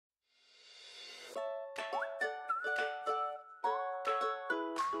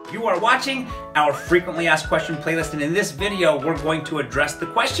You are watching our frequently asked question playlist, and in this video we're going to address the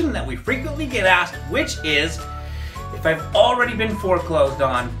question that we frequently get asked, which is, if I've already been foreclosed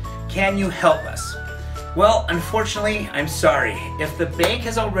on, can you help us? Well, unfortunately, I'm sorry. If the bank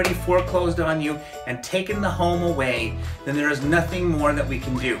has already foreclosed on you and taken the home away, then there is nothing more that we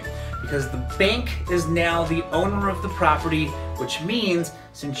can do, because the bank is now the owner of the property, which means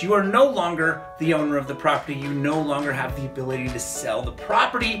since you are no longer the owner of the property, you no longer have the ability to sell the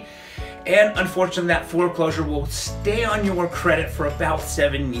property. And unfortunately, that foreclosure will stay on your credit for about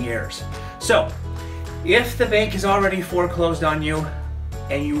 7 years. So if the bank has already foreclosed on you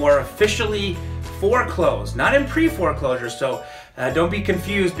and you are officially foreclosed, not in pre-foreclosure, so don't be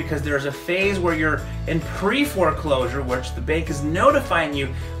confused, because there's a phase where you're in pre-foreclosure, which the bank is notifying you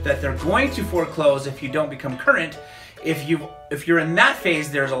that they're going to foreclose if you don't become current. If you're in that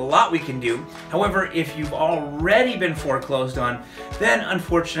phase, there's a lot we can do. However, if you've already been foreclosed on, then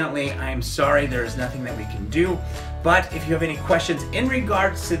unfortunately, I'm sorry, there's nothing that we can do. But if you have any questions in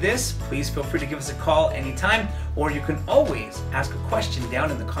regards to this, please feel free to give us a call anytime, or you can always ask a question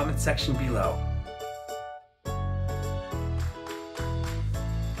down in the comment section below.